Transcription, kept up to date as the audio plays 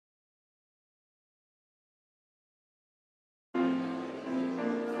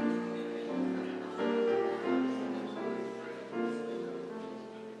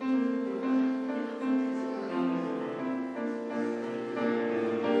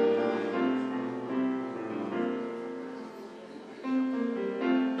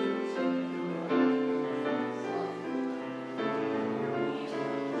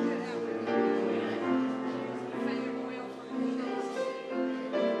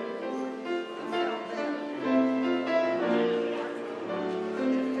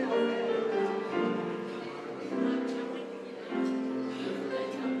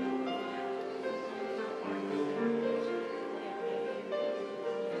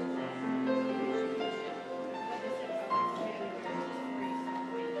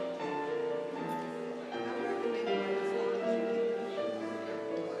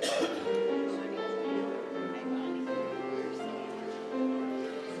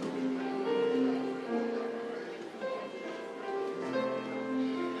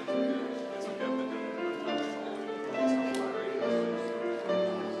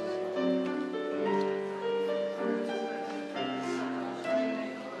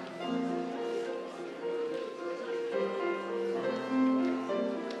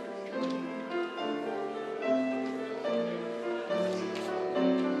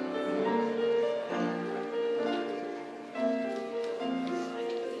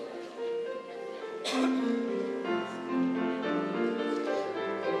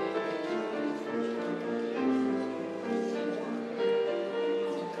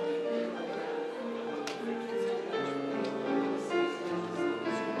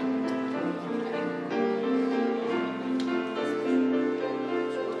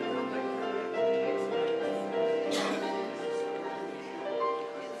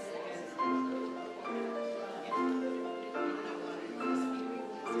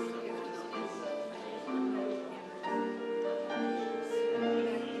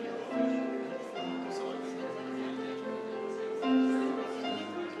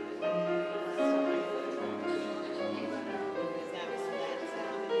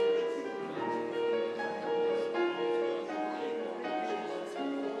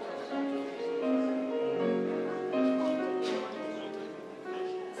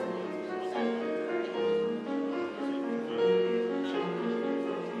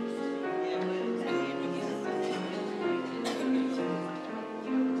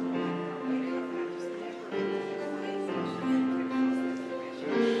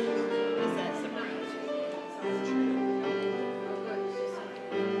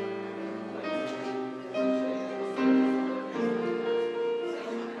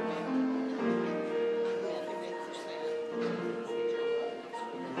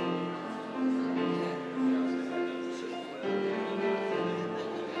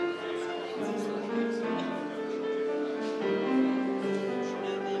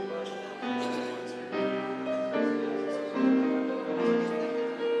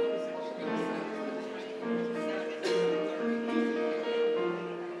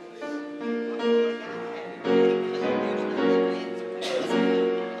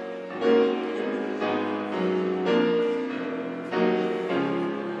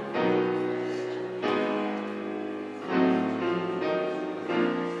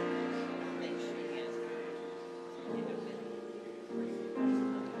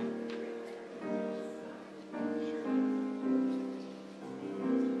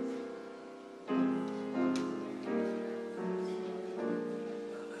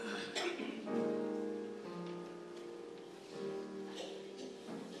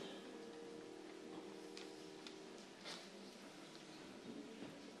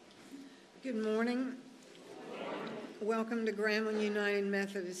Good morning. Welcome to Gramling United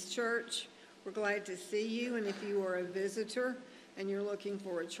Methodist Church. We're glad to see you, and if you are a visitor and you're looking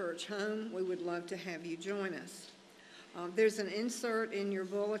for a church home, we would love to have you join us. There's an insert in your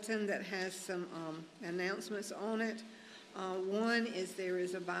bulletin that has some announcements on it. One is there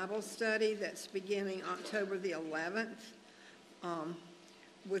is a Bible study that's beginning October the 11th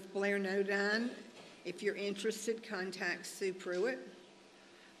with Blair Nodine. If you're interested, contact Sue Pruitt.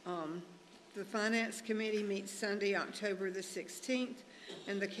 The Finance Committee meets Sunday, October the 16th,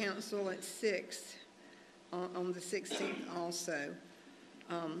 and the Council at 6 on the 16th also.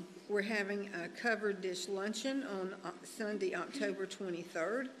 We're having a covered dish luncheon on Sunday, October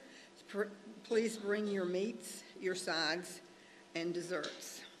 23rd. Please bring your meats, your sides, and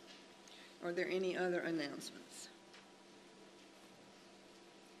desserts. Are there any other announcements?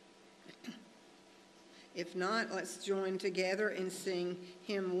 If not, let's join together and sing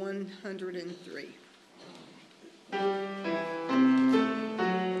hymn 103.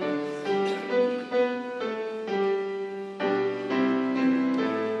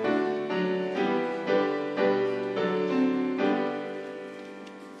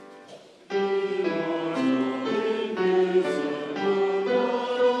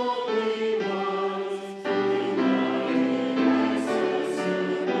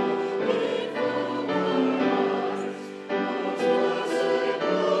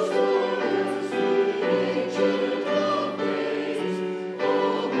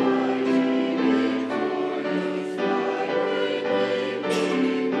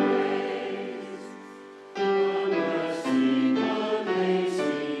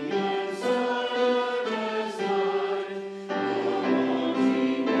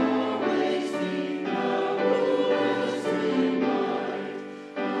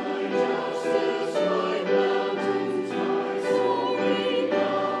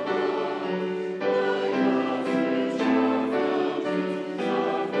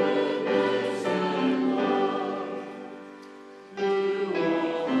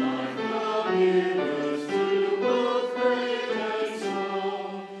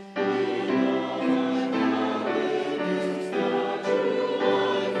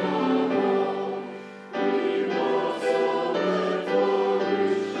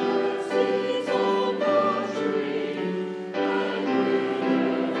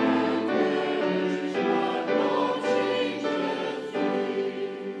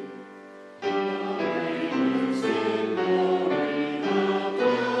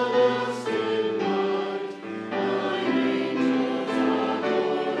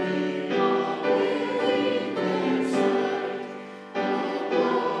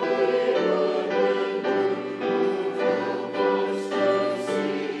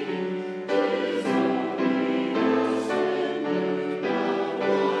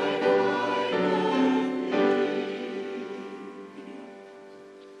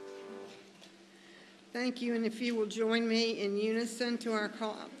 Thank you, and if you will join me in unison to our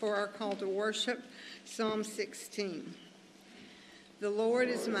call to worship, Psalm 16. The Lord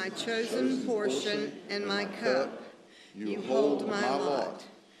is my chosen portion and my cup. You hold my lot.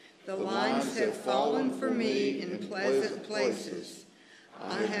 The lines have fallen for me in pleasant places.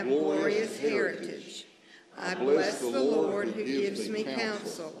 I have glorious heritage. I bless the Lord who gives me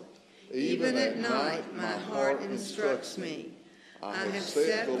counsel. Even at night my heart instructs me. I have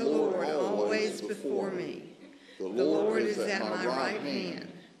set the Lord always before me. The Lord is at my right hand.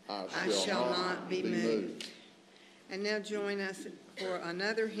 I shall not be moved. And now join us for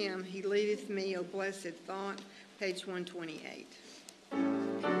another hymn, He Leadeth Me, O Blessed Thought, page 128.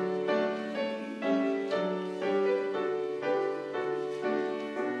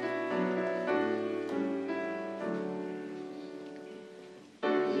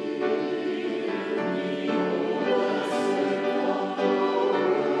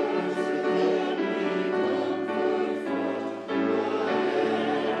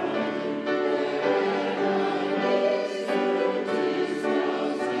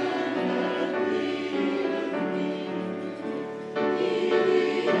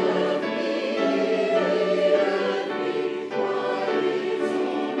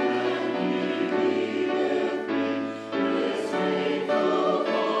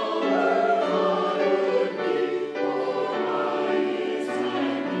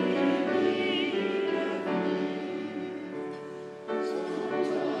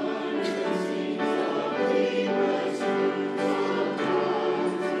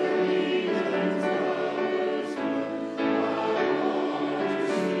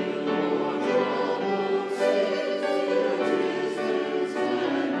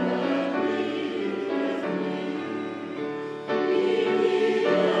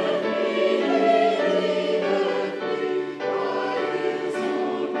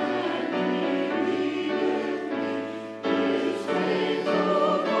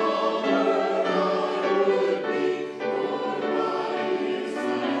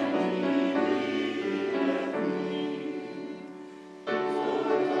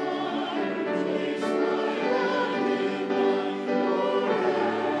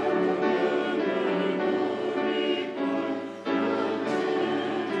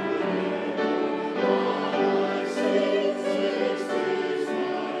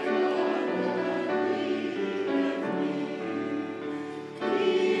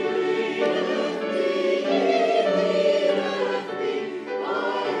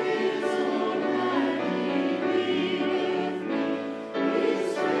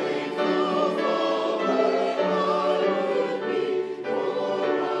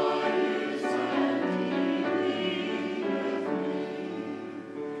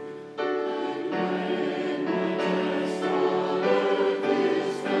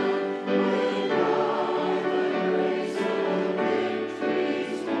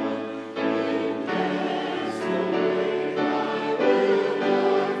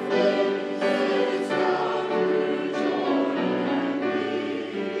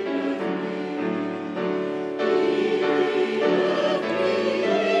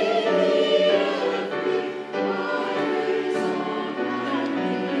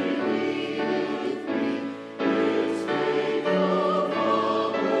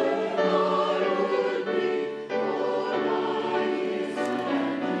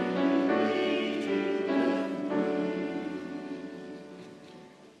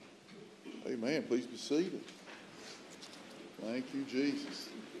 seated. Thank you, Jesus.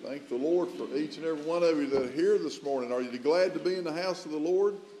 Thank the Lord for each and every one of you that are here this morning. Are you glad to be in the house of the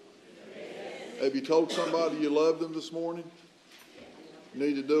Lord? Yes. Have you told somebody you love them this morning? You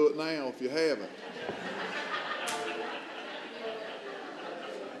need to do it now if you haven't.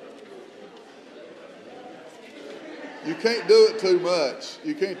 You can't do it too much.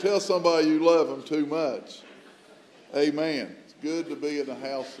 You can't tell somebody you love them too much. Amen. It's good to be in the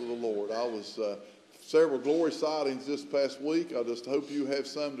house of the Lord. I was several glory sightings this past week. I just hope you have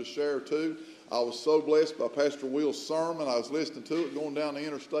some to share too. I was so blessed by Pastor Will's sermon. I was listening to it going down the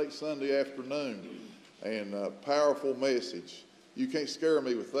interstate Sunday afternoon. And powerful message. You can't scare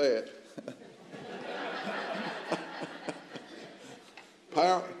me with that.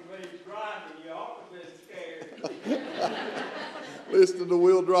 Listening to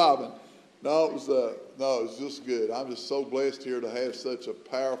Will driving. No, it was just good. I'm just so blessed here to have such a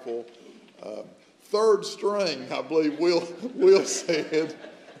powerful third string, I believe Will said.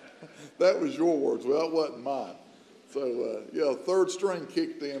 That was your words. Well, it wasn't mine. So, third string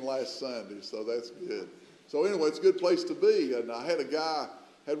kicked in last Sunday, so that's good. So anyway, it's a good place to be. And I had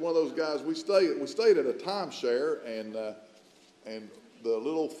one of those guys, we stayed at a timeshare, and the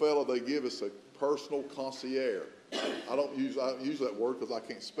little fella, they give us a personal concierge. I don't use that word because I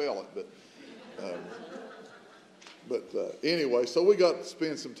can't spell it, but anyway, so we got to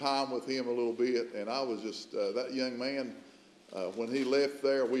spend some time with him a little bit, and I was just that young man. When he left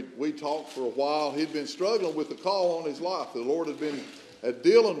there, we talked for a while. He'd been struggling with the call on his life. The Lord had been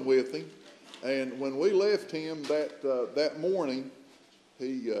dealing with him, and when we left him that morning,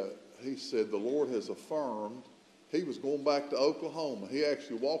 he said the Lord has affirmed. He was going back to Oklahoma. He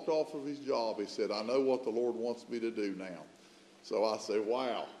actually walked off of his job. He said, I know what the Lord wants me to do now. So I say,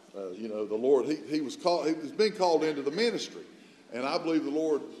 wow. The Lord, he was been called into the ministry. And I believe the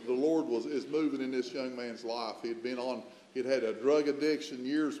Lord is moving in this young man's life. He'd had a drug addiction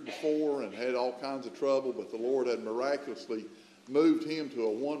years before and had all kinds of trouble, but the Lord had miraculously moved him to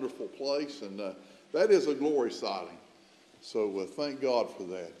a wonderful place. And that is a glory sighting. So thank God for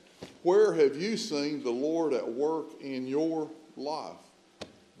that. Where have you seen the Lord at work in your life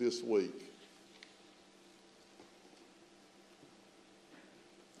this week?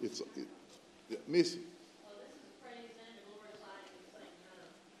 Missy. Well, this is praise and glory sighting at the same time.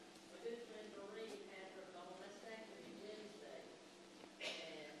 My good friend Doreen had her colonoscopy Wednesday,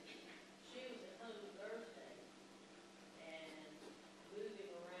 and she was at home Thursday and moving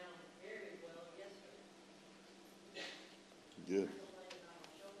around very well yesterday. Good.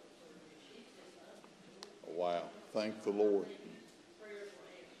 Wow. Thank the Lord.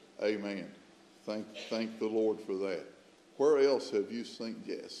 Amen. Thank the Lord for that. Where else have you seen?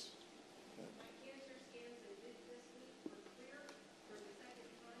 Yes. My cancer scans I did this week were clear for the second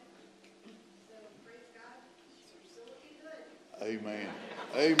time. So praise God, you're still looking good. Amen.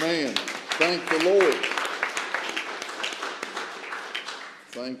 Amen. Thank the Lord.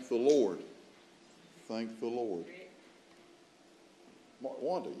 Thank the Lord. Thank the Lord.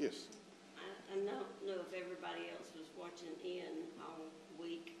 Wanda, yes. I don't know if everybody else was watching Ian all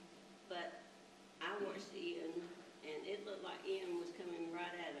week, but I watched Ian, and it looked like Ian was coming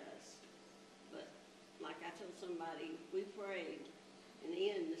right at us. But like I told somebody, we prayed, and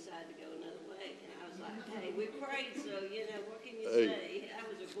Ian decided to go another way. And I was like, hey, we prayed, so, what can you say? That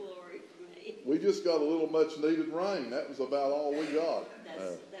was a glory for me. We just got a little much needed rain. That was about all we got.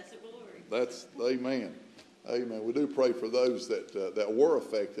 That's a glory. That's, amen. Amen. We do pray for those that were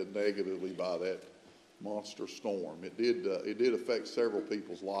affected negatively by that monster storm. It did affect several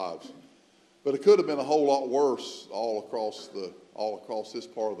people's lives, but it could have been a whole lot worse all across this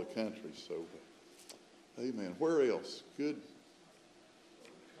part of the country. So, amen. Where else? Good.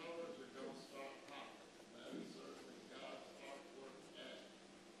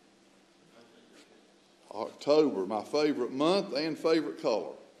 October, my favorite month and favorite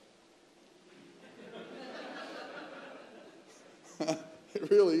color. It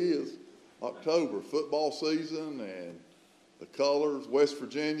really is. October, football season, and the colors. West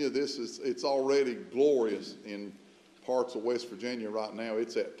Virginia, it's already glorious in parts of West Virginia right now.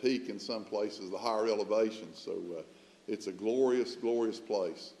 It's at peak in some places, the higher elevations. So it's a glorious, glorious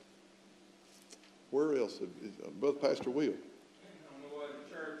place. Where else? Brother Pastor Will. On the way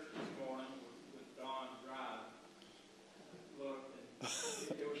to church this morning with Don's Drive, looked,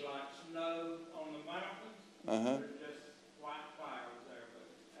 and it was like snow on the mountains. There's just white clouds there, but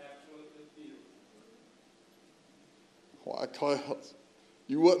it's absolutely beautiful. White clouds.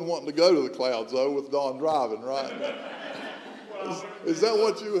 You wasn't wanting to go to the clouds, though, with Don driving, right? Is that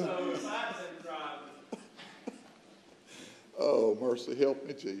what you... So if I'd been driving. Oh, mercy, help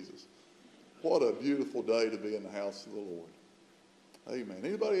me, Jesus. What a beautiful day to be in the house of the Lord. Amen.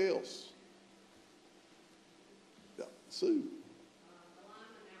 Anybody else? Yeah. Sue. The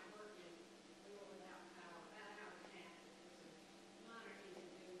lineman out working, a little without power, about an hour and a half. It's a minor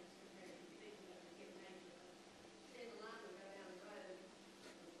inconvenience compared to thinking that we get major. Seeing the lineman go down the road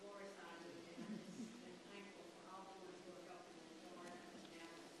was glorified, and I just been thankful for all the ones who are helping the door up and down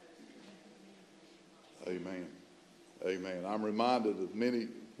the coast. Amen. Amen. I'm reminded of many,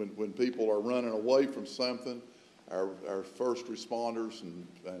 when people are running away from something, our first responders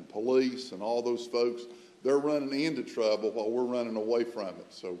and police and all those folks, they're running into trouble while we're running away from it.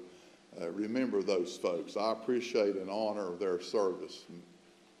 So remember those folks. I appreciate and honor their service.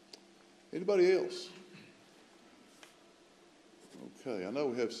 Anybody else? Okay, I know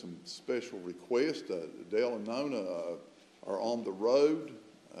we have some special requests. Dale and Nona are on the road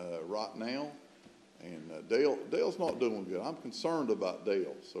right now. And Dale's not doing good. I'm concerned about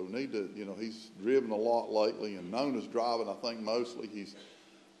Dale. So need to, he's driven a lot lately, and Nona's driving, I think, mostly. He's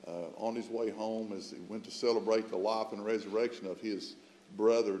on his way home as he went to celebrate the life and resurrection of his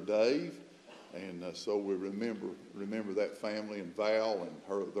brother Dave. And so we remember that family and Val and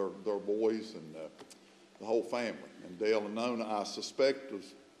their boys and the whole family. And Dale and Nona, I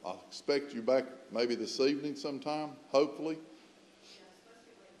expect you back maybe this evening sometime, hopefully.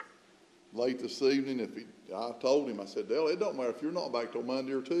 Late this evening, I told him, I said, Dale, it don't matter if you're not back till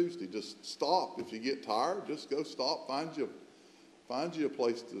Monday or Tuesday. Just stop. If you get tired, just go stop. Find you a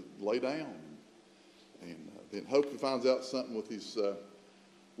place to lay down, and then hopefully finds out something with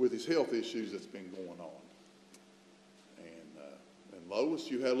his health issues that's been going on. And Lois,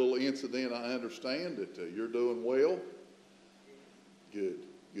 you had a little incident. I understand that you're doing well.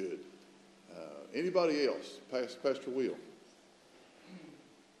 Good. Anybody else? Pastor Will.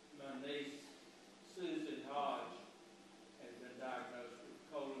 My niece, Susan Hodge, has been diagnosed with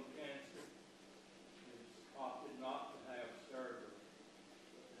colon cancer. She's opted not to have surgery,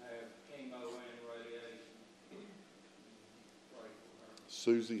 but to have chemo and radiation. Pray for her.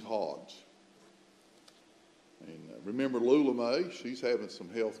 Susie Hodge. And remember Lula Mae, she's having some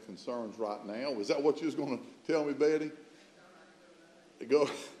health concerns right now. Was that what you was going to tell me, Betty?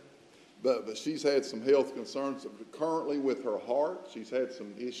 But she's had some health concerns currently with her heart. She's had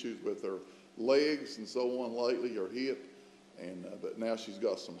some issues with her legs and so on lately, her hip. And but now she's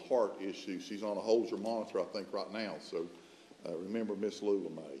got some heart issues. She's on a Holter monitor, I think, right now. So remember Miss Lula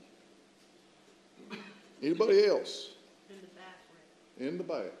Mae. Anybody else? In the bathroom. In the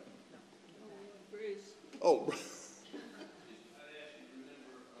back. Bruce. Oh. I'd ask you to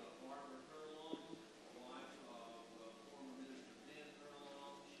remember Barbara Furlong, wife of former Minister Dan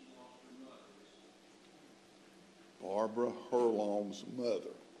Furlong. She lost her mother. Barbara Furlong's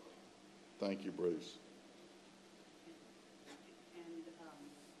mother. Thank you, Bruce. And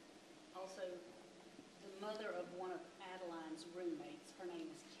also, the mother of one of Adeline's roommates, her name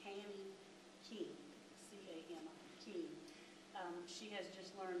is Cammy King, C-A-M-I, King. She has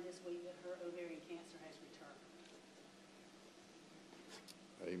just learned this week that her ovarian cancer has returned.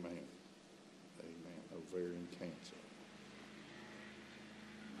 Amen. Amen. Ovarian cancer.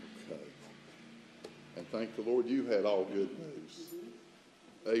 Okay. And thank the Lord you had all good news.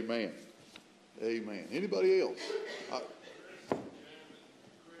 Amen. Amen. Anybody else? Chris and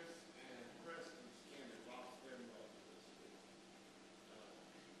Preston Skinner lost their mother this week.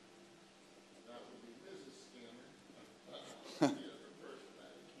 That would be Mrs. Skinner. She is her first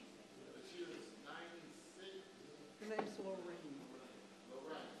name. But she was 96. Her name's Lorraine.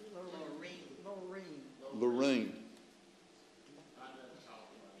 Lorraine. Lorraine. I never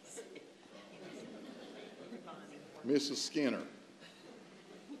talked about it. Mrs. Skinner.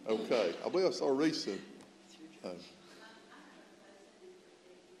 Okay. I believe I saw Risa.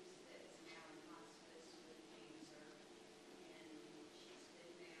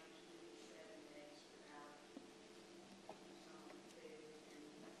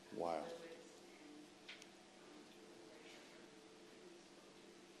 Wow.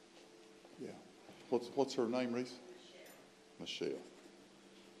 Yeah. What's her name, Reese? Michelle.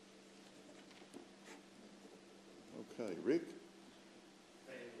 Okay, Rick.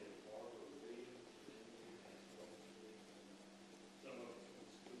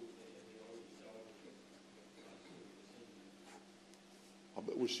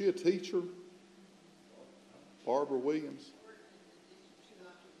 Was she a teacher? Barbara Williams?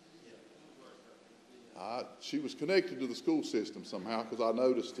 She was connected to the school system somehow because I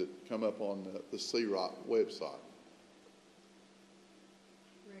noticed it come up on the CROT website.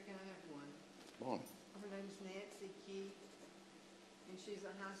 Rick, I have one. Bonnie. Her name's Nancy Keith, and she's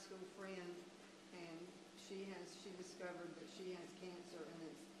a high school friend, and she discovered that she has cancer, and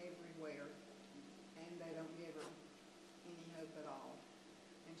it's everywhere. and they don't give her any hope at all.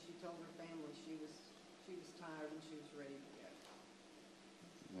 And she told her family she was tired and she was ready to go.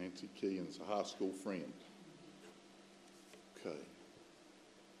 Nancy Keehan's a high school friend. Okay.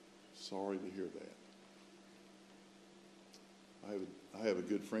 Sorry to hear that. I have a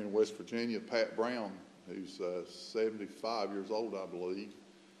good friend in West Virginia, Pat Brown, who's 75 years old, I believe.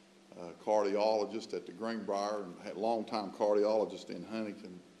 Cardiologist at the Greenbrier, and had longtime cardiologist in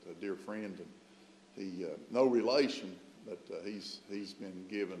Huntington, a dear friend. And he, no relation, but he's been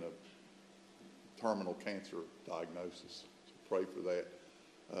given a terminal cancer diagnosis. So pray for that.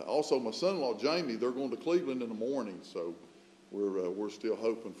 Also, my son-in-law Jamie, they're going to Cleveland in the morning, so we're still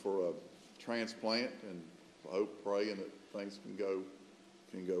hoping for a transplant, and praying that things can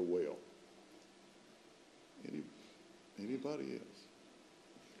go well. Anybody else?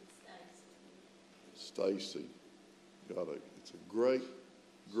 Stacy, it's a great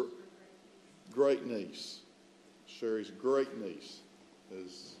niece. Sherry's great niece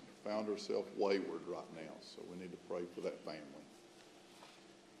has found herself wayward right now, so we need to pray for that family.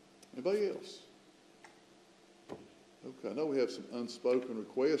 Anybody else? Okay, I know we have some unspoken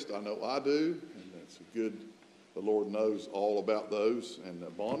requests. I know I do, and that's a good. The Lord knows all about those, and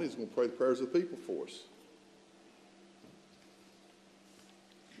Bonnie's going to pray the prayers of the people for us.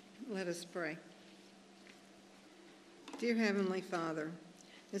 Let us pray. Dear Heavenly Father,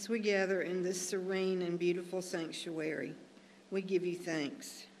 as we gather in this serene and beautiful sanctuary, we give you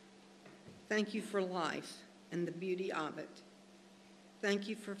thanks. Thank you for life and the beauty of it. Thank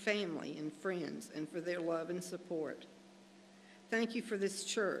you for family and friends and for their love and support. Thank you for this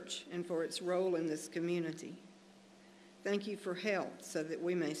church and for its role in this community. Thank you for health so that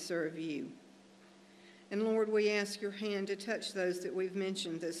we may serve you. And Lord, we ask your hand to touch those that we've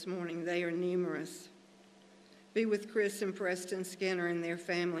mentioned this morning. They are numerous. Be with Chris and Preston Skinner and their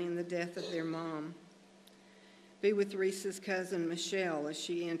family in the death of their mom. Be with Reese's cousin, Michelle, as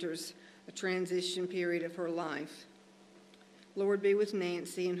she enters a transition period of her life. Lord, be with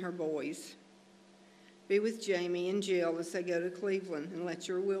Nancy and her boys. Be with Jamie and Jill as they go to Cleveland, and let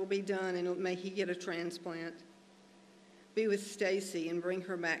your will be done, and may he get a transplant. Be with Stacy and bring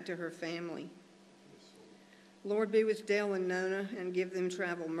her back to her family. Lord, be with Dale and Nona and give them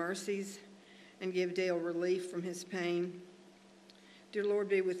travel mercies and give Dale relief from his pain. Dear Lord,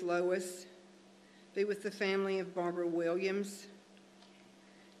 be with Lois. Be with the family of Barbara Williams.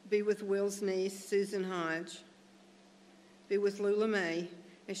 Be with Will's niece, Susan Hodge. Be with Lula Mae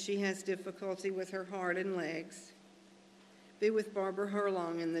as she has difficulty with her heart and legs. Be with Barbara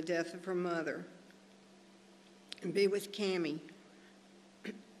Herlong in the death of her mother. And be with Cammie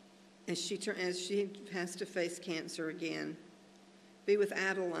as she has to face cancer again. Be with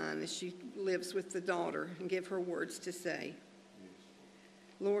Adeline as she lives with the daughter and give her words to say.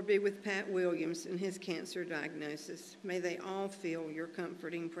 Lord, be with Pat Williams and his cancer diagnosis. May they all feel your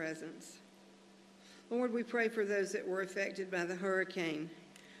comforting presence. Lord, we pray for those that were affected by the hurricane.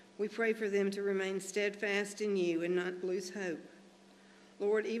 We pray for them to remain steadfast in you and not lose hope.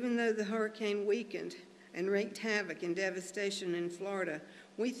 Lord, even though the hurricane weakened and wreaked havoc and devastation in Florida,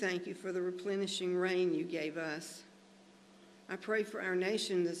 we thank you for the replenishing rain you gave us. I pray for our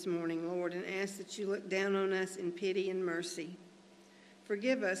nation this morning, Lord, and ask that you look down on us in pity and mercy.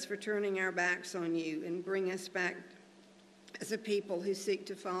 Forgive us for turning our backs on you and bring us back as a people who seek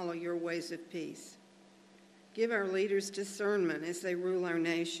to follow your ways of peace. Give our leaders discernment as they rule our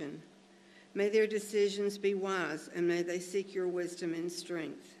nation. May their decisions be wise, and may they seek your wisdom and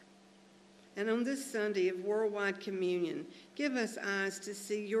strength. And on this Sunday of worldwide communion, give us eyes to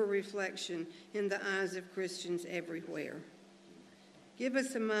see your reflection in the eyes of Christians everywhere. Give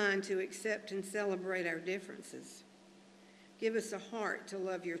us a mind to accept and celebrate our differences. Give us a heart to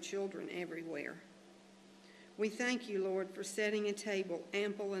love your children everywhere. We thank you, Lord, for setting a table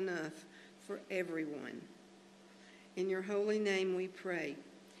ample enough for everyone. In your holy name we pray.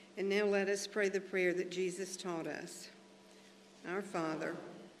 And now let us pray the prayer that Jesus taught us. Our Father,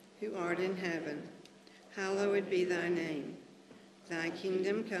 who art in heaven, hallowed be thy name. Thy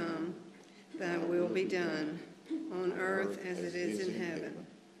kingdom come, thy will be done, on earth as it is in heaven.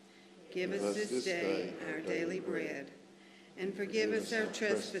 Give us this day our daily bread, and forgive us our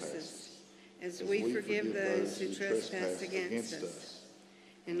trespasses, as we forgive those who trespass against us.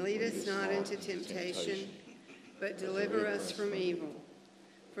 And lead us not into temptation, but deliver us from evil.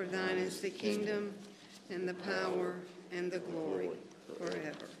 For thine is the kingdom, and the power, and the glory,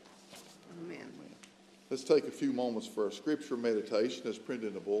 forever. Amen. Let's take a few moments for a scripture meditation as printed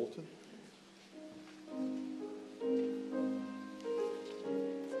in the bulletin.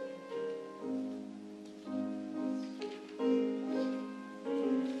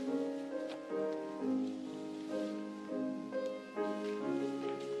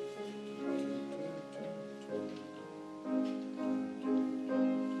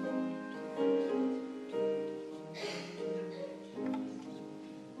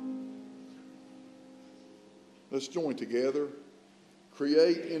 Let's join together.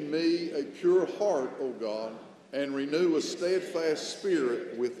 Create in me a pure heart, O God, and renew a steadfast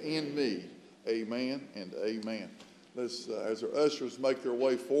spirit within me. Amen and amen. Let's, as our ushers make their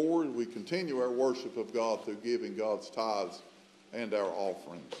way forward, we continue our worship of God through giving God's tithes and our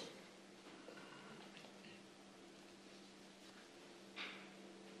offerings.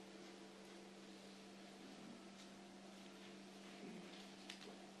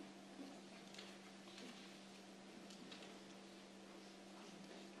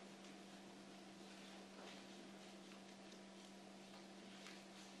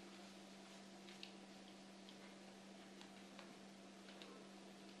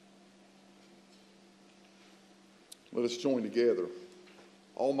 Let us join together.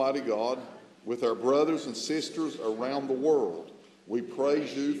 Almighty God, with our brothers and sisters around the world, we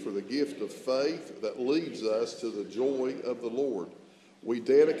praise you for the gift of faith that leads us to the joy of the Lord. We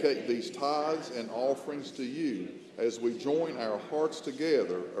dedicate these tithes and offerings to you as we join our hearts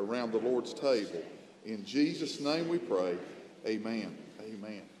together around the Lord's table. In Jesus' name we pray. Amen.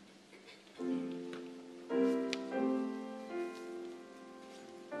 Amen.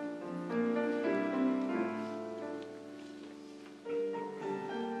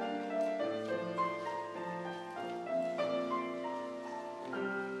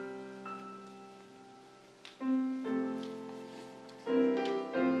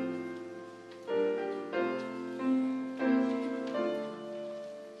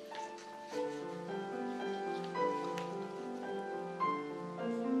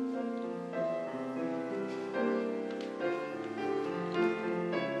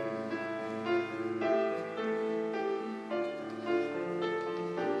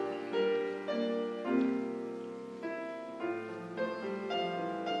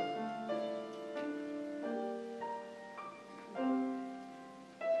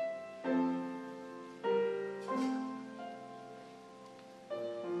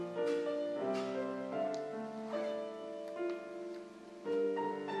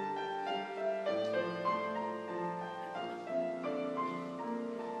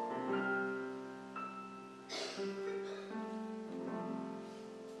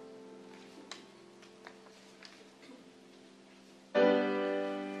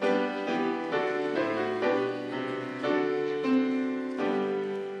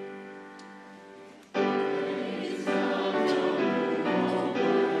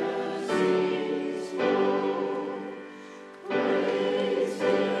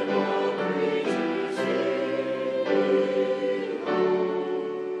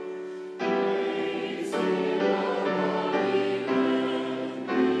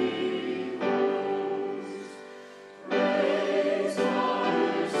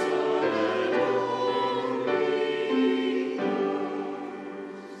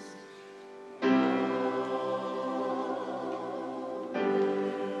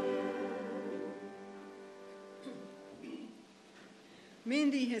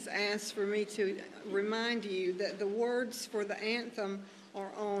 Mindy has asked for me to remind you that the words for the anthem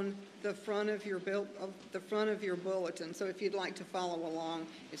are on the front of your bulletin. So if you'd like to follow along,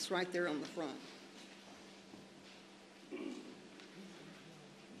 it's right there on the front.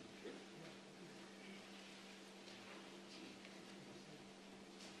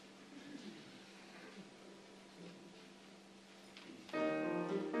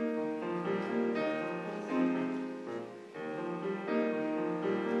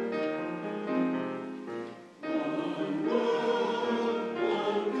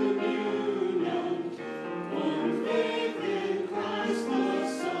 One faith in Christ the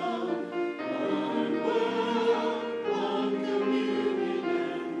Son,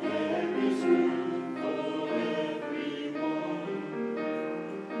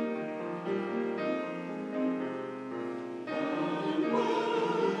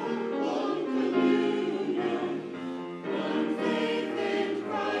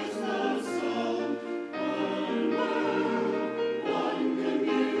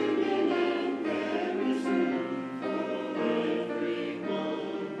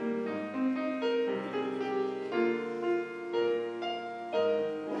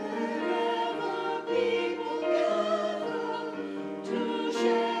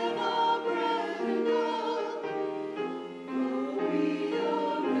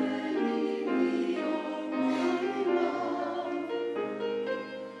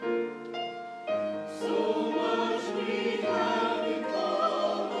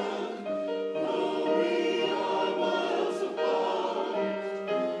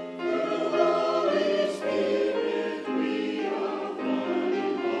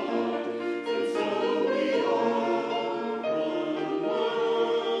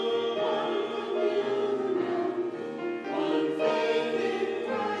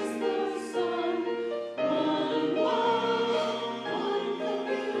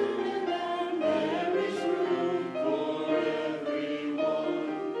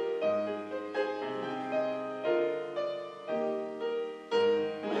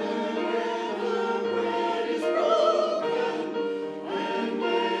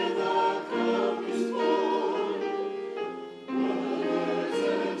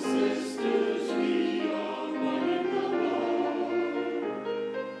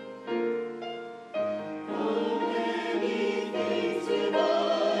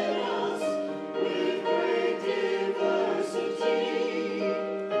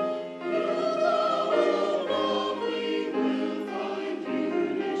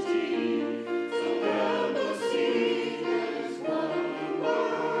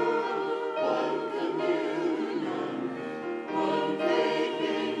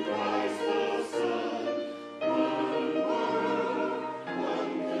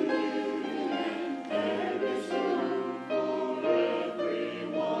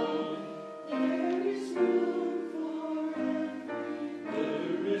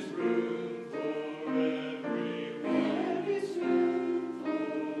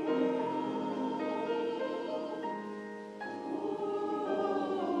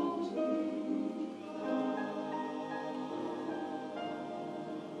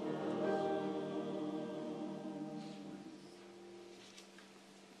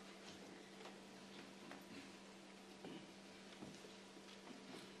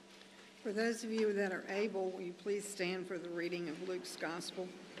 For those of you that are able, will you please stand for the reading of Luke's Gospel?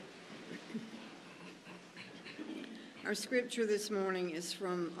 Our scripture this morning is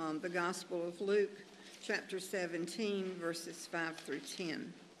from the Gospel of Luke, chapter 17, verses 5 through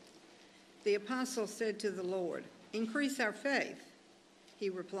 10. The apostle said to the Lord, "Increase our faith." He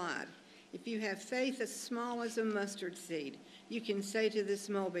replied, "If you have faith as small as a mustard seed, you can say to this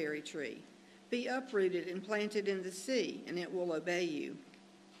mulberry tree, 'Be uprooted and planted in the sea,' and it will obey you.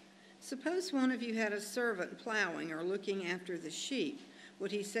 Suppose one of you had a servant plowing or looking after the sheep.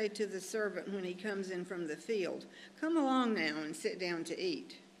 Would he say to the servant when he comes in from the field, 'Come along now and sit down to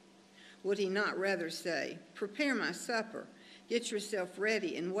eat'? Would he not rather say, 'Prepare my supper, get yourself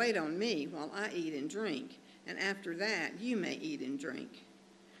ready and wait on me while I eat and drink, and after that you may eat and drink'?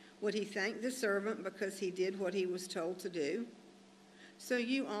 Would he thank the servant because he did what he was told to do? So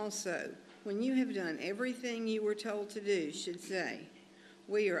you also, when you have done everything you were told to do, should say,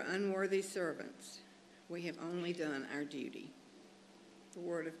 'We are unworthy servants. We have only done our duty.'" The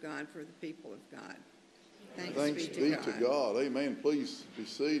word of God for the people of God. Thanks be to God. Amen. Please be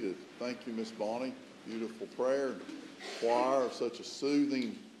seated. Thank you, Miss Bonnie. Beautiful prayer. Choir, such a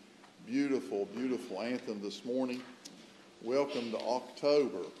soothing, beautiful, beautiful anthem this morning. Welcome to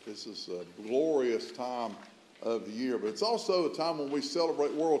October. This is a glorious time of the year, but it's also a time when we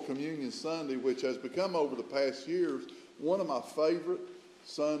celebrate World Communion Sunday, which has become over the past years one of my favorite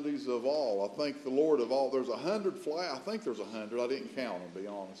Sundays of all. I thank the Lord of all. There's 100 flags. I think there's 100. I didn't count them, to be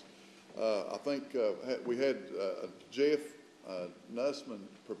honest. I think we had Jeff Nussman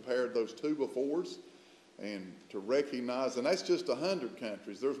prepared those 2x4s, and to recognize, and that's just 100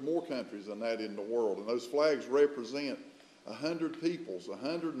 countries. There's more countries than that in the world, and those flags represent 100 peoples,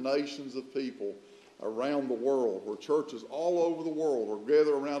 100 nations of people around the world, where churches all over the world will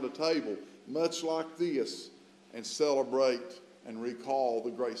gather around a table much like this and celebrate and recall the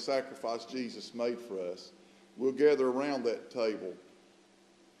great sacrifice Jesus made for us. We'll gather around that table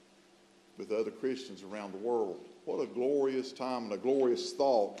with other Christians around the world. What a glorious time and a glorious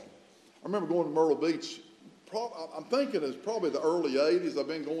thought. I remember going to Myrtle Beach, I'm thinking it's probably the early 80s. I've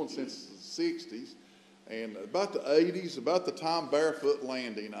been going since the 60s. And about the 80s, about the time Barefoot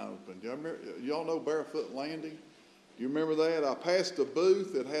Landing opened. Y'all know Barefoot Landing? Do you remember that? I passed a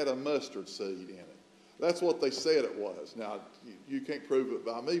booth that had a mustard seed in it. That's what they said it was. Now, you can't prove it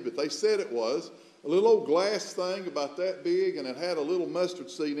by me, but they said it was. A little old glass thing about that big, and it had a little mustard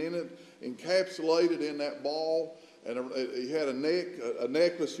seed in it, encapsulated in that ball. And it had a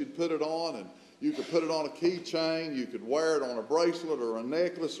necklace you'd put it on, and you could put it on a keychain. You could wear it on a bracelet or a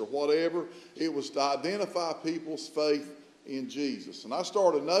necklace or whatever. It was to identify people's faith in Jesus. And I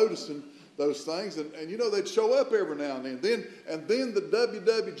started noticing those things, and they'd show up every now and then. And then the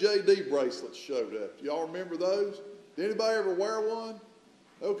WWJD bracelets showed up. Do y'all remember those? Did anybody ever wear one?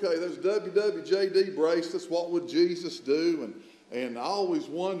 Okay, those WWJD bracelets, what would Jesus do? And I always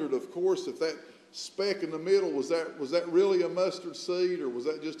wondered, of course, if that speck in the middle, was that really a mustard seed, or was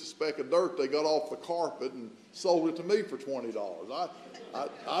that just a speck of dirt they got off the carpet and sold it to me for $20?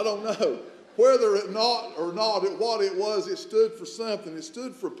 I don't know. Whether it not or not, what it was, it stood for something. It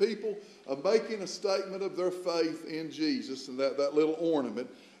stood for people making a statement of their faith in Jesus, and that little ornament.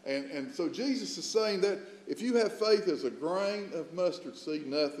 And so Jesus is saying that if you have faith as a grain of mustard seed,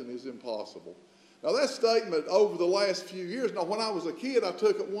 nothing is impossible. Now that statement over the last few years, now when I was a kid I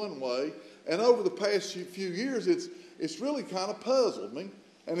took it one way, and over the past few years it's really kind of puzzled me,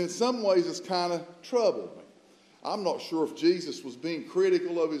 and in some ways it's kind of troubled me. I'm not sure if Jesus was being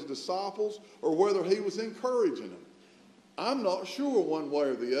critical of his disciples or whether he was encouraging them. I'm not sure one way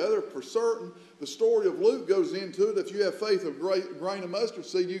or the other. For certain, the story of Luke goes into it. If you have faith of grain of mustard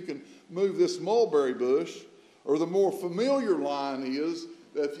seed, you can move this mulberry bush. Or the more familiar line is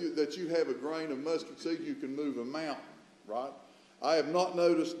that you have a grain of mustard seed, you can move a mountain, right? I have not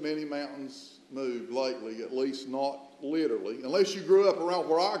noticed many mountains move lately, at least not literally, unless you grew up around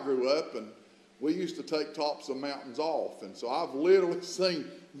where I grew up, and we used to take tops of mountains off, and so I've literally seen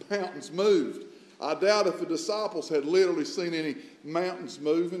mountains moved. I doubt if the disciples had literally seen any mountains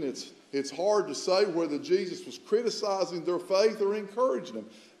moving. It's hard to say whether Jesus was criticizing their faith or encouraging them.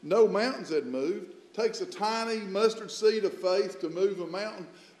 No mountains had moved. It takes a tiny mustard seed of faith to move a mountain.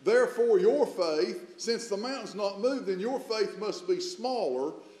 Therefore, your faith, since the mountain's not moved, then your faith must be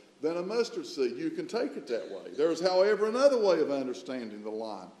smaller than a mustard seed. You can take it that way. There's, however, another way of understanding the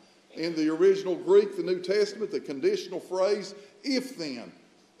line. In the original Greek, the New Testament, the conditional phrase, if then.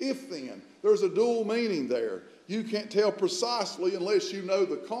 If then. There's a dual meaning there. You can't tell precisely unless you know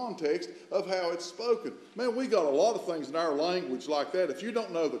the context of how it's spoken. Man, we got a lot of things in our language like that. If you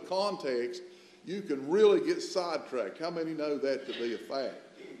don't know the context, you can really get sidetracked. How many know that to be a fact?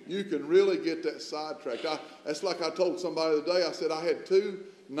 you can really get that sidetracked. That's like I told somebody the other day. I said I had two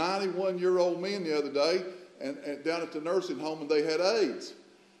 91-year-old men the other day and down at the nursing home, and they had AIDS.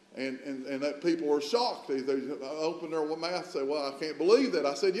 And that people were shocked. They opened their mouth and said, well, I can't believe that.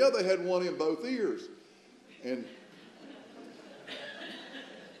 I said, yeah, they had one in both ears. And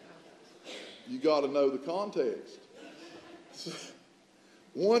you got to know the context.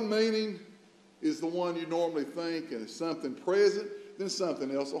 One meaning is the one you normally think, and it's something present, then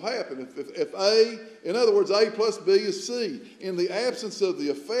something else will happen. If A, in other words, A plus B is C. In the absence of the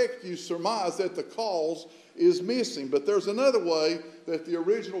effect, you surmise that the cause is missing. But there's another way that the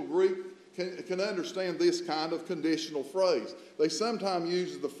original Greek can understand this kind of conditional phrase. They sometimes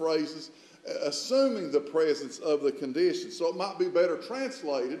use the phrases assuming the presence of the condition. So it might be better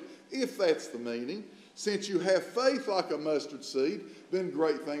translated, if that's the meaning, since you have faith like a mustard seed, then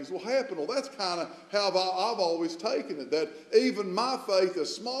great things will happen. Well, that's kind of how I've always taken it, that even my faith,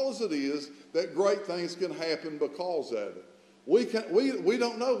 as small as it is, that great things can happen because of it. We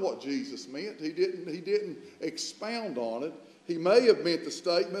don't know what Jesus meant. He didn't expound on it. He may have meant the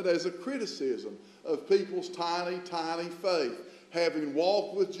statement as a criticism of people's tiny, tiny faith. Having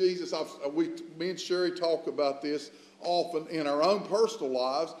walked with Jesus, me and Sherry talk about this often in our own personal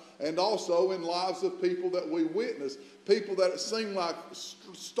lives and also in lives of people that we witness, people that seem like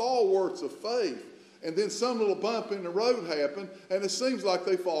stalwarts of faith, and then some little bump in the road happened and it seems like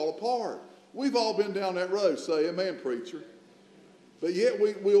they fall apart. We've all been down that road. Say amen, preacher. But yet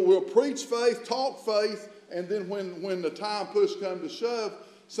we'll preach faith, talk faith, and then when the time push comes to shove,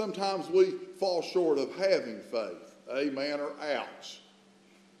 sometimes we fall short of having faith. Amen, or ouch.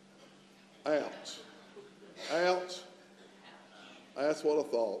 Ouch. Ouch. That's what I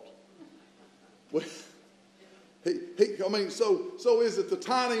thought. So is it the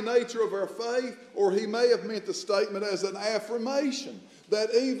tiny nature of our faith, or he may have meant the statement as an affirmation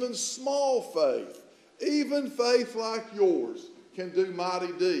that even small faith, even faith like yours, can do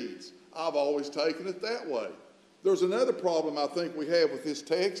mighty deeds. I've always taken it that way. There's another problem I think we have with this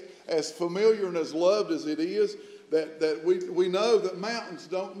text, as familiar and as loved as it is, that we know that mountains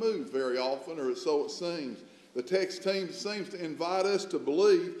don't move very often, or so it seems. The text seems to invite us to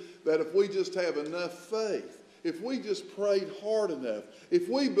believe that if we just have enough faith, if we just prayed hard enough, if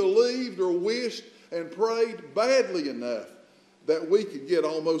we believed or wished and prayed badly enough, that we could get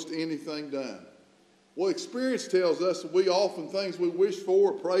almost anything done. Well, experience tells us that we often things we wish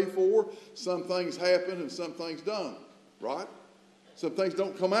for or pray for, some things happen and some things don't, right? Some things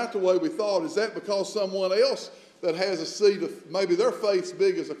don't come out the way we thought. Is that because someone else that has a seed of, maybe their faith's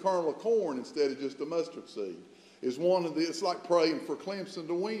big as a kernel of corn instead of just a mustard seed, is one of the, it's like praying for Clemson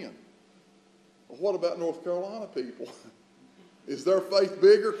to win. Well, what about North Carolina people? Is their faith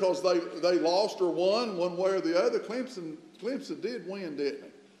bigger because they lost or won one way or the other? Clemson did win, didn't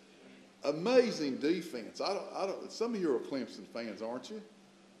it? Amazing defense. Some of you are Clemson fans, aren't you?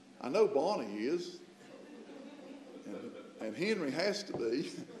 I know Bonnie is. And Henry has to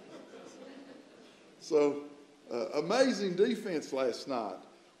be. So, amazing defense last night.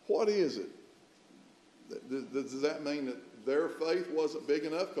 What is it? Does that mean that their faith wasn't big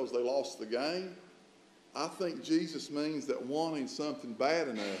enough because they lost the game? I think Jesus means that wanting something bad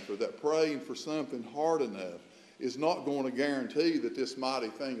enough, or that praying for something hard enough, is not going to guarantee that this mighty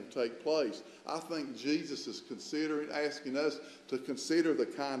thing will take place. I think Jesus is asking us to consider the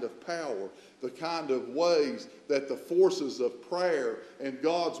kind of power, the kind of ways that the forces of prayer and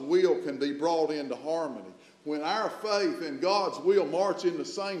God's will can be brought into harmony. When our faith and God's will march in the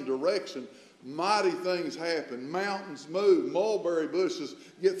same direction, mighty things happen. Mountains move. Mulberry bushes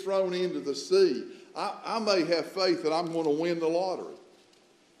get thrown into the sea. I may have faith that I'm going to win the lottery.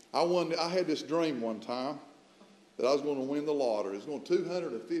 I had this dream one time that I was going to win the lottery. It was going to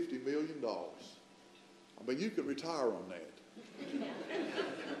 $250 million. I mean, you could retire on that.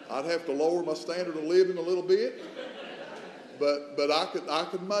 I'd have to lower my standard of living a little bit, but I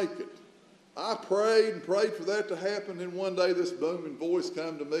could make it. I prayed and prayed for that to happen, and one day this booming voice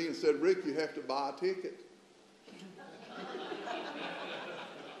came to me and said, "Rick, you have to buy a ticket."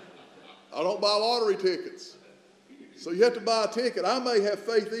 I don't buy lottery tickets. So you have to buy a ticket. I may have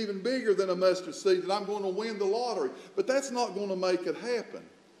faith even bigger than a mustard seed that I'm going to win the lottery, but that's not going to make it happen.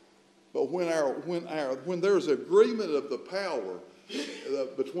 But when there's agreement of the power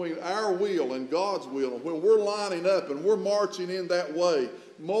between our will and God's will, and when we're lining up and we're marching in that way,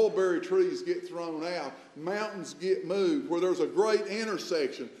 mulberry trees get thrown out, mountains get moved, where there's a great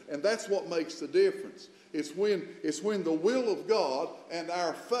intersection, and that's what makes the difference. It's when the will of God and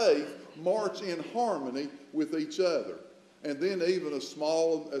our faith march in harmony with each other. And then even as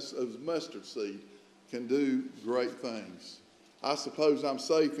small as mustard seed can do great things. I suppose I'm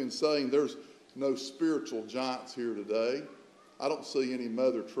safe in saying there's no spiritual giants here today. I don't see any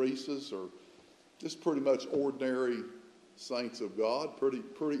Mother Teresas or just pretty much ordinary saints of God, pretty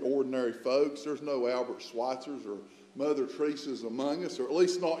ordinary folks. There's no Albert Schweitzers or Mother Teresas among us, or at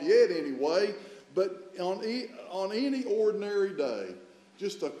least not yet anyway. But on any ordinary day,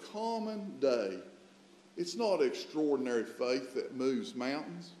 just a common day, it's not extraordinary faith that moves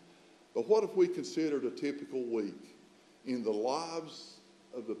mountains. But what if we considered a typical week in the lives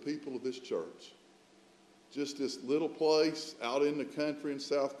of the people of this church? Just this little place out in the country in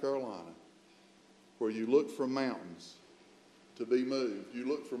South Carolina where you look for mountains to be moved. You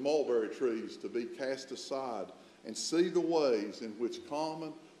look for mulberry trees to be cast aside and see the ways in which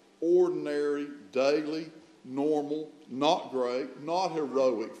common, ordinary, daily, normal, not great, not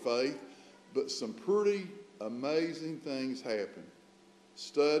heroic faith, but some pretty amazing things happen.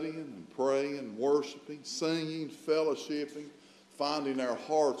 Studying and praying, worshiping, singing, fellowshipping, finding our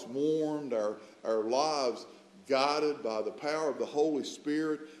hearts warmed, our lives guided by the power of the Holy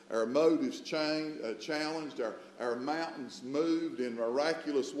Spirit, our motives challenged, our mountains moved in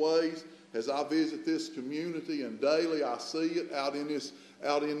miraculous ways. As I visit this community, and daily I see it out in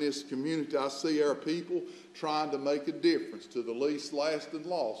this community, I see our people trying to make a difference to the least, last, and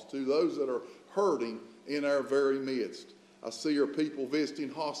lost, to those that are hurting in our very midst. I see our people visiting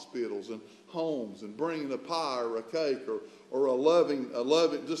hospitals and homes and bringing a pie or a cake or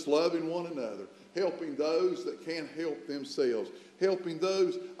just loving one another, helping those that can't help themselves, helping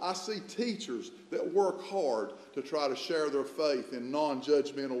those. I see teachers that work hard to try to share their faith in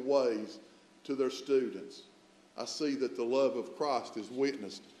non-judgmental ways to their students. I see that the love of Christ is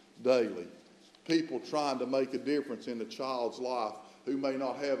witnessed daily. People trying to make a difference in a child's life who may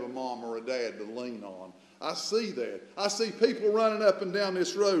not have a mom or a dad to lean on. I see that. I see people running up and down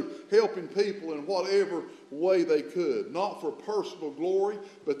this road helping people in whatever way they could, not for personal glory,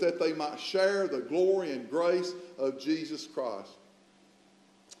 but that they might share the glory and grace of Jesus Christ.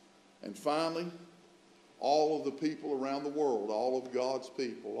 And finally, all of the people around the world, all of God's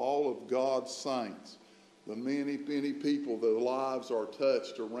people, all of God's saints, the many, many people, their lives are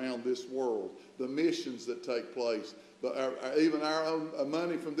touched around this world, the missions that take place, even our own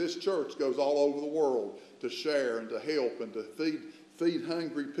money from this church goes all over the world to share and to help and to feed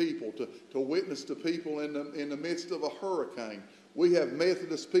hungry people, to witness to people in the midst of a hurricane. We have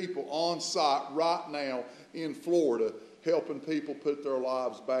Methodist people on site right now in Florida helping people put their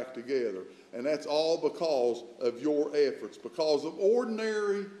lives back together. And that's all because of your efforts, because of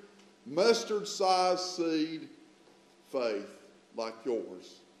ordinary mustard-sized seed faith like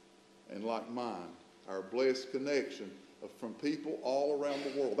yours and like mine, our blessed connection from people all around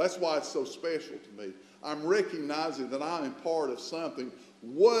the world. That's why it's so special to me. I'm recognizing that I am part of something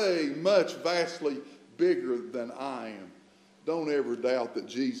way, much, vastly bigger than I am. Don't ever doubt that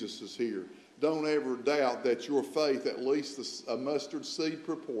Jesus is here. Don't ever doubt that your faith, at least a mustard seed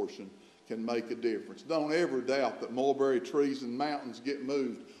proportion, can make a difference. Don't ever doubt that mulberry trees and mountains get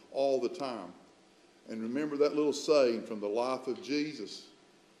moved all the time. And remember that little saying from the life of Jesus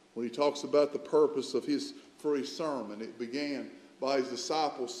when he talks about the purpose of his sermon. It began by his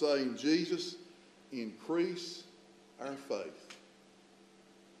disciples saying, Jesus, increase our faith.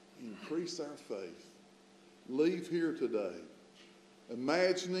 Increase our faith. Leave here today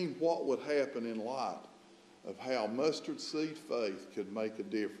imagining what would happen in light of how mustard seed faith could make a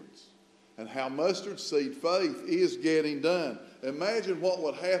difference and how mustard seed faith is getting done. Imagine what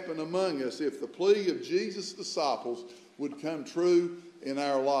would happen among us if the plea of Jesus' disciples would come true in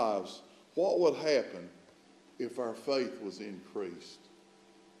our lives. What would happen if our faith was increased?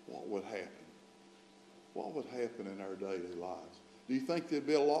 What would happen? What would happen in our daily lives? Do you think there'd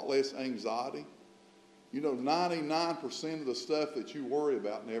be a lot less anxiety? You know, 99% of the stuff that you worry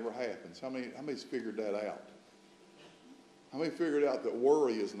about never happens. How many's figured that out? How many figured out that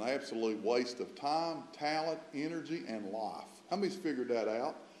worry is an absolute waste of time, talent, energy, and life? How many's figured that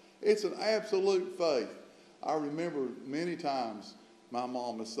out? It's an absolute faith. I remember many times my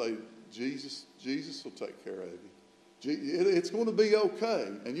mom would say, Jesus will take care of you. It's going to be okay.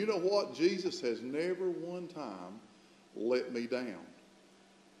 And you know what? Jesus has never one time let me down.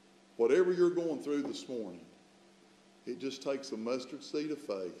 Whatever you're going through this morning, it just takes a mustard seed of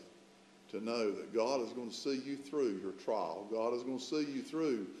faith to know that God is going to see you through your trial. God is going to see you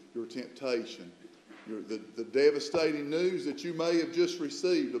through your temptation, the devastating news that you may have just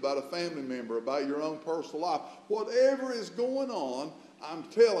received about a family member, about your own personal life. Whatever is going on, I'm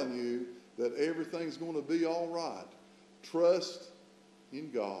telling you that everything's going to be all right. Trust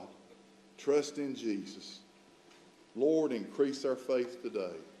in God. Trust in Jesus. Lord, increase our faith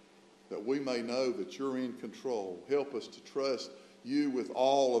today. that we may know that you're in control. Help us to trust you with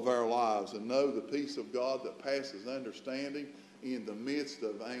all of our lives and know the peace of God that passes understanding in the midst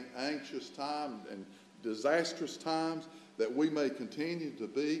of anxious times and disastrous times, that we may continue to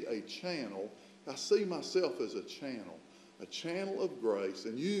be a channel. I see myself as a channel of grace,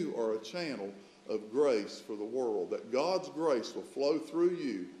 and you are a channel of grace for the world, that God's grace will flow through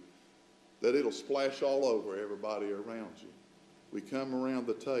you, that it'll splash all over everybody around you. We come around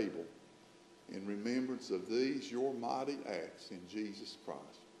the table in remembrance of these, your mighty acts in Jesus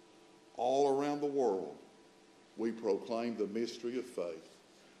Christ. All around the world, we proclaim the mystery of faith.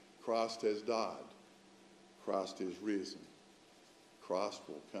 Christ has died. Christ is risen. Christ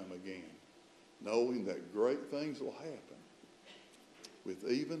will come again, knowing that great things will happen with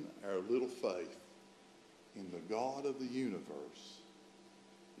even our little faith in the God of the universe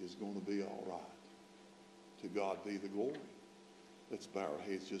is going to be all right. To God be the glory. Let's bow our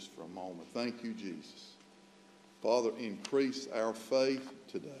heads just for a moment. Thank you, Jesus. Father, increase our faith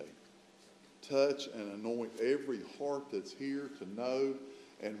today. Touch and anoint every heart that's here to know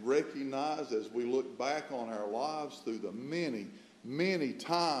and recognize as we look back on our lives through the many, many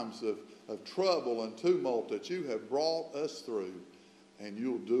times of trouble and tumult that you have brought us through. And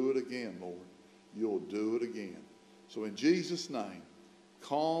you'll do it again, Lord. You'll do it again. So in Jesus' name,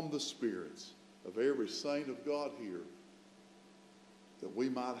 calm the spirits of every saint of God here, that we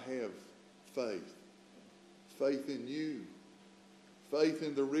might have faith. Faith in you. Faith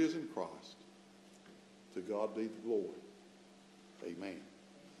in the risen Christ. To God be the glory. Amen.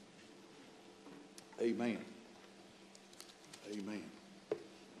 Amen. Amen.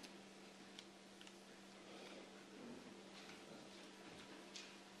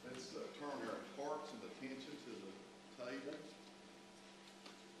 Let's turn our hearts and attention to the table.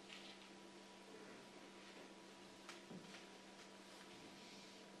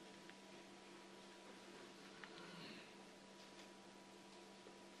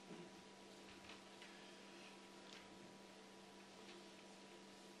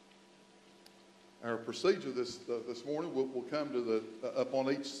 Our procedure this morning, we'll come to the up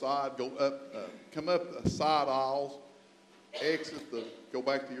on each side, go up, come up the side aisles, go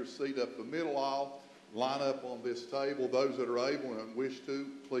back to your seat up the middle aisle, line up on this table. Those that are able and wish to,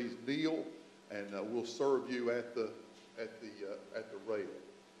 please kneel, and we'll serve you at the rail.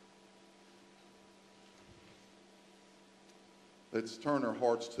 Let's turn our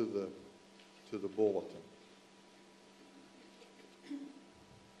hearts to the bulletin.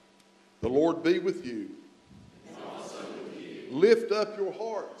 The Lord be with you. And also with you. Lift up your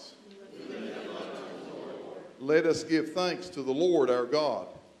hearts. Let us give thanks to the Lord our God.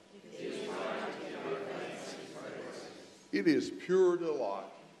 It is pure delight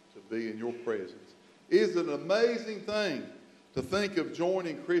to be in your presence. It is an amazing thing to think of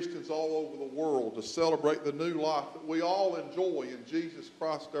joining Christians all over the world to celebrate the new life that we all enjoy in Jesus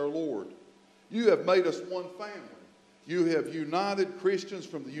Christ our Lord. You have made us one family. You have united Christians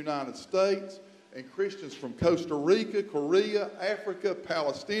from the United States and Christians from Costa Rica, Korea, Africa,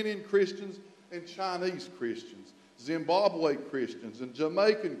 Palestinian Christians, and Chinese Christians, Zimbabwe Christians, and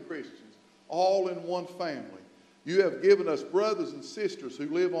Jamaican Christians, all in one family. You have given us brothers and sisters who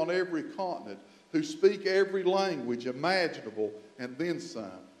live on every continent, who speak every language imaginable, and then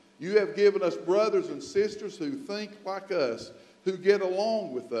some. You have given us brothers and sisters who think like us, who get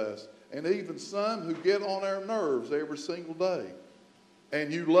along with us, and even some who get on our nerves every single day.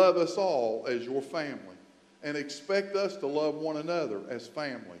 And you love us all as your family and expect us to love one another as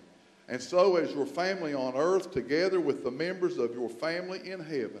family. And so as your family on earth, together with the members of your family in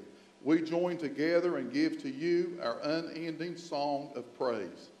heaven, we join together and give to you our unending song of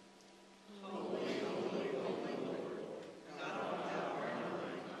praise. Holy, holy, holy Lord, God of power and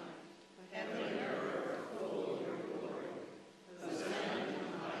might, heaven and earth are full of your glory. Hosanna in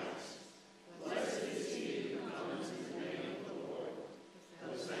the highest. Blessed is he who comes in the name of the Lord.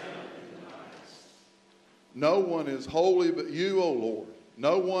 Hosanna in the highest. No one is holy but you, O Lord.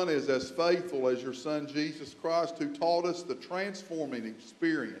 No one is as faithful as your Son, Jesus Christ, who taught us the transforming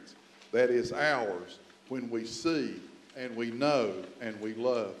experience that is ours when we see and we know and we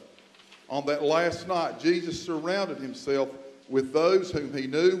love. On that last night, Jesus surrounded himself with those whom he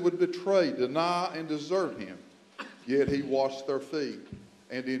knew would betray, deny, and desert him. Yet he washed their feet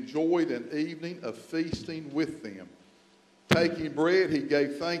and enjoyed an evening of feasting with them. Taking bread, he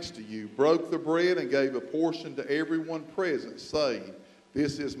gave thanks to you, broke the bread, and gave a portion to everyone present, saying,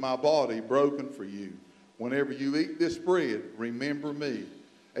 "This is my body broken for you. Whenever you eat this bread, remember me."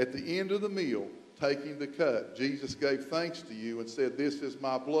 At the end of the meal, taking the cup, Jesus gave thanks to you and said, "This is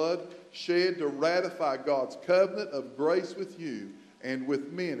my blood shed to ratify God's covenant of grace with you and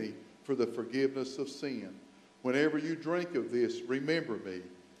with many for the forgiveness of sin. Whenever you drink of this, remember me.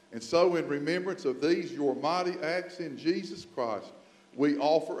 And so in remembrance of these, your mighty acts in Jesus Christ, we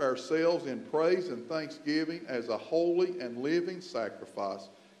offer ourselves in praise and thanksgiving as a holy and living sacrifice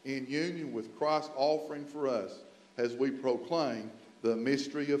in union with Christ's offering for us as we proclaim the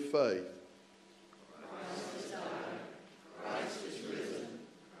mystery of faith. Christ is died. Christ is risen.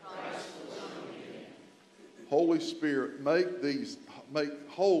 Christ will come again. Holy Spirit, make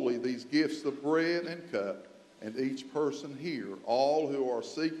holy these gifts of bread and cup, and each person here, all who are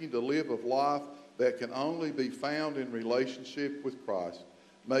seeking to live a life that can only be found in relationship with Christ.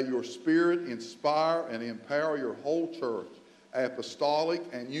 May your Spirit inspire and empower your whole church, apostolic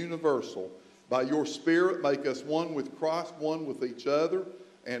and universal. By your Spirit, make us one with Christ, one with each other,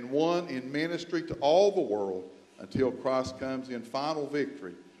 and one in ministry to all the world until Christ comes in final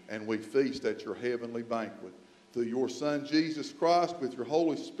victory and we feast at your heavenly banquet. Through your Son, Jesus Christ, with your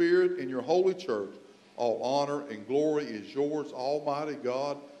Holy Spirit in your holy church, all honor and glory is yours, Almighty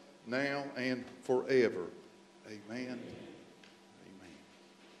God, now and forever. Amen. Amen.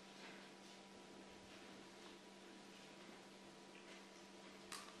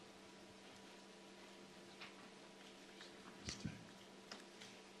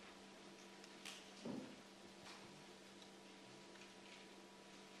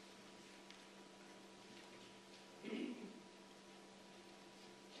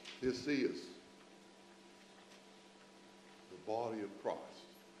 This is the body of Christ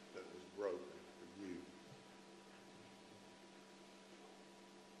that was broken for you.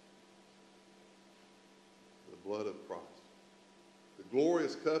 The blood of Christ. The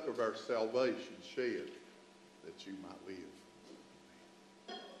glorious cup of our salvation shed that you might live.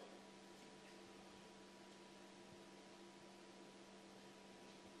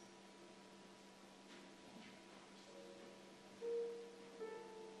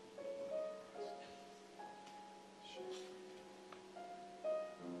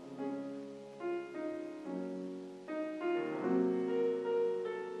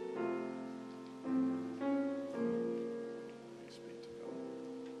 Thanks be to God.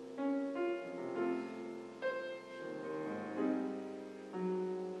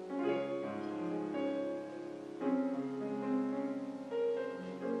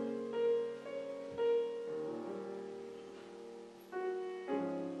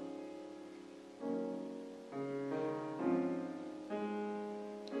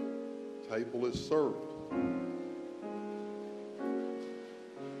 Table is served.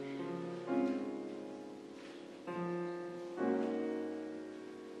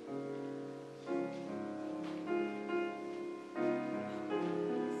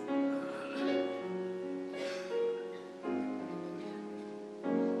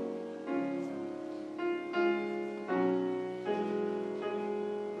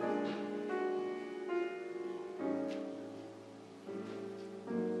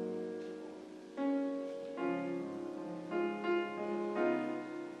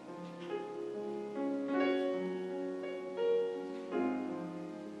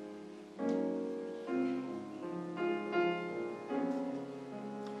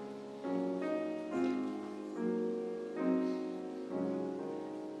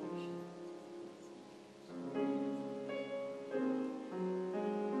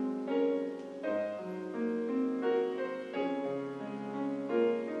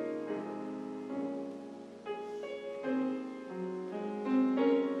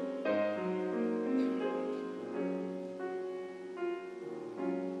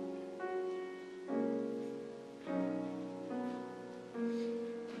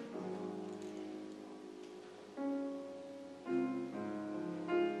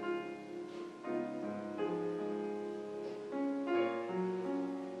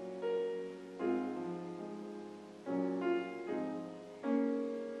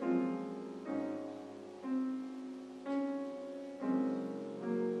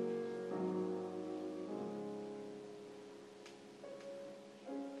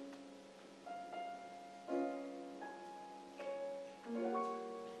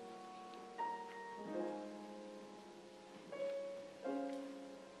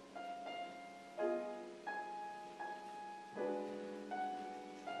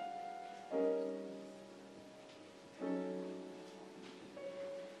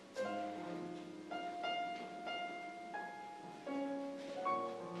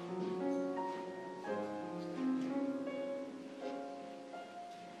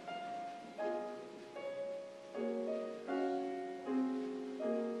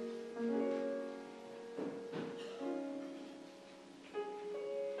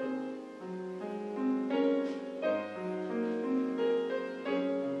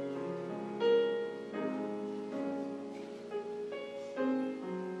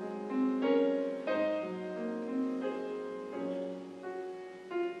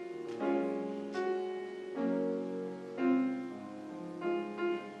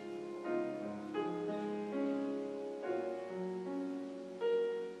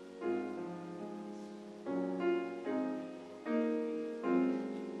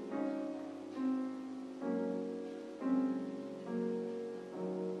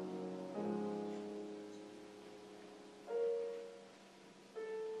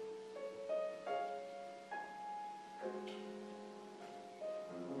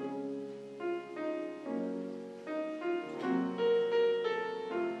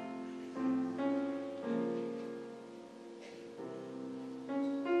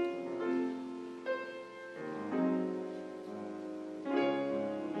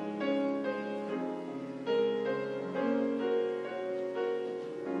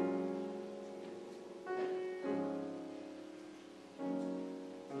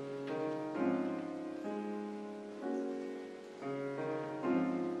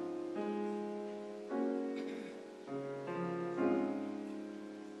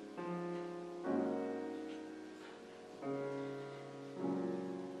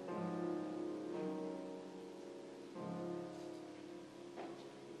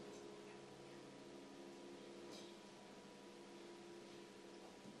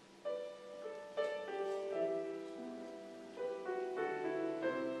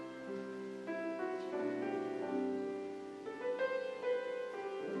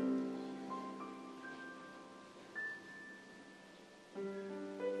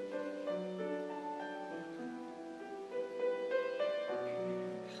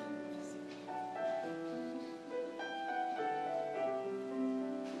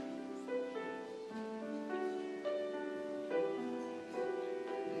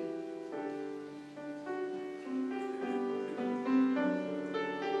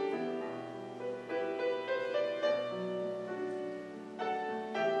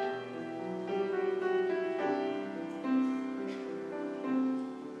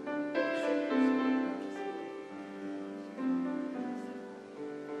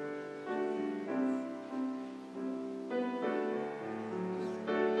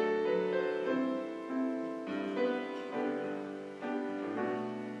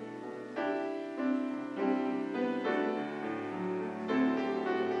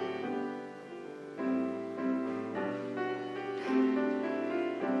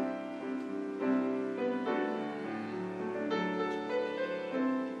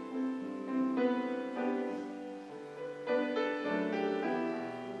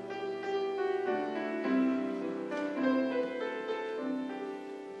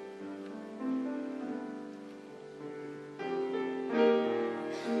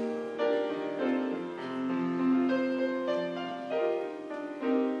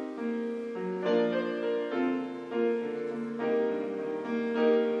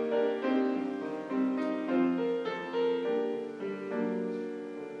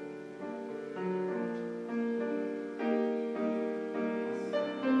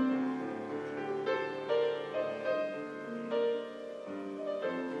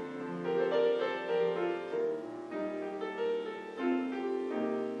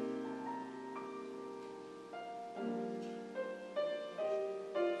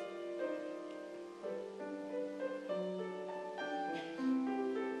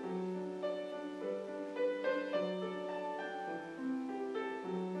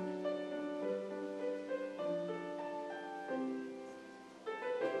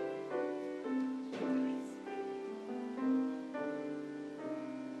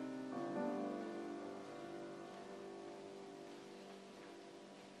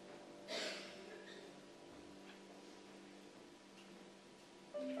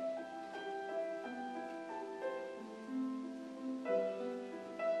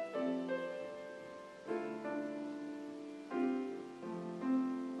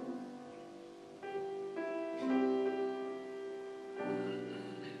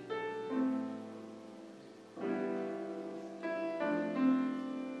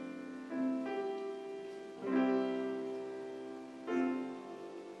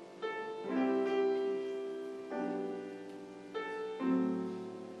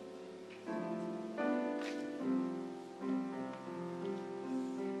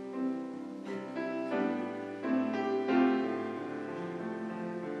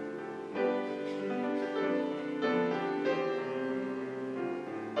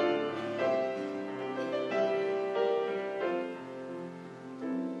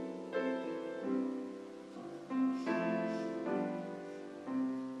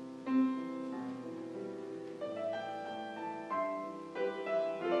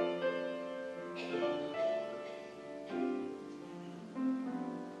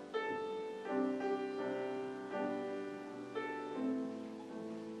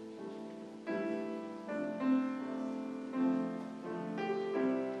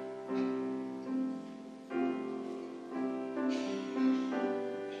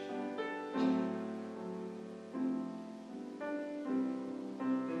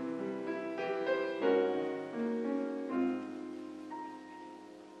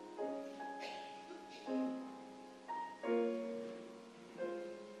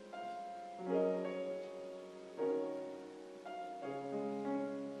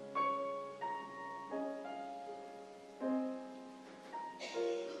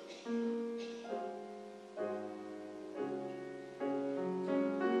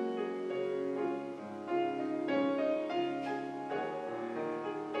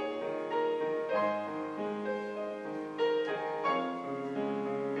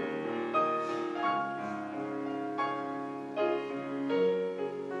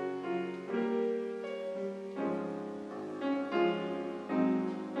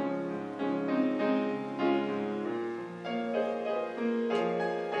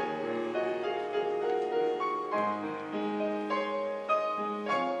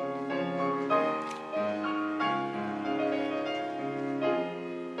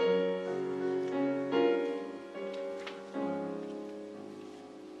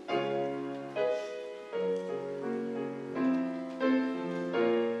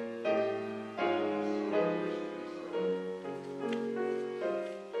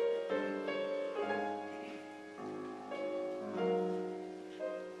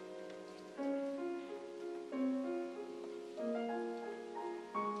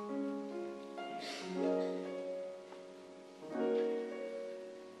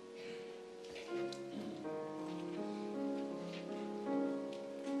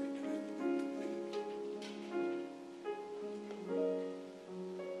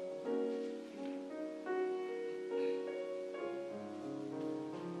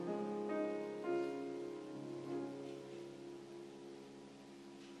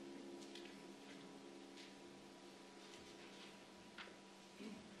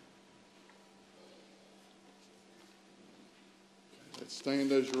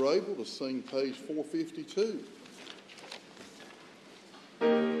 Stand as you're able to sing page 452.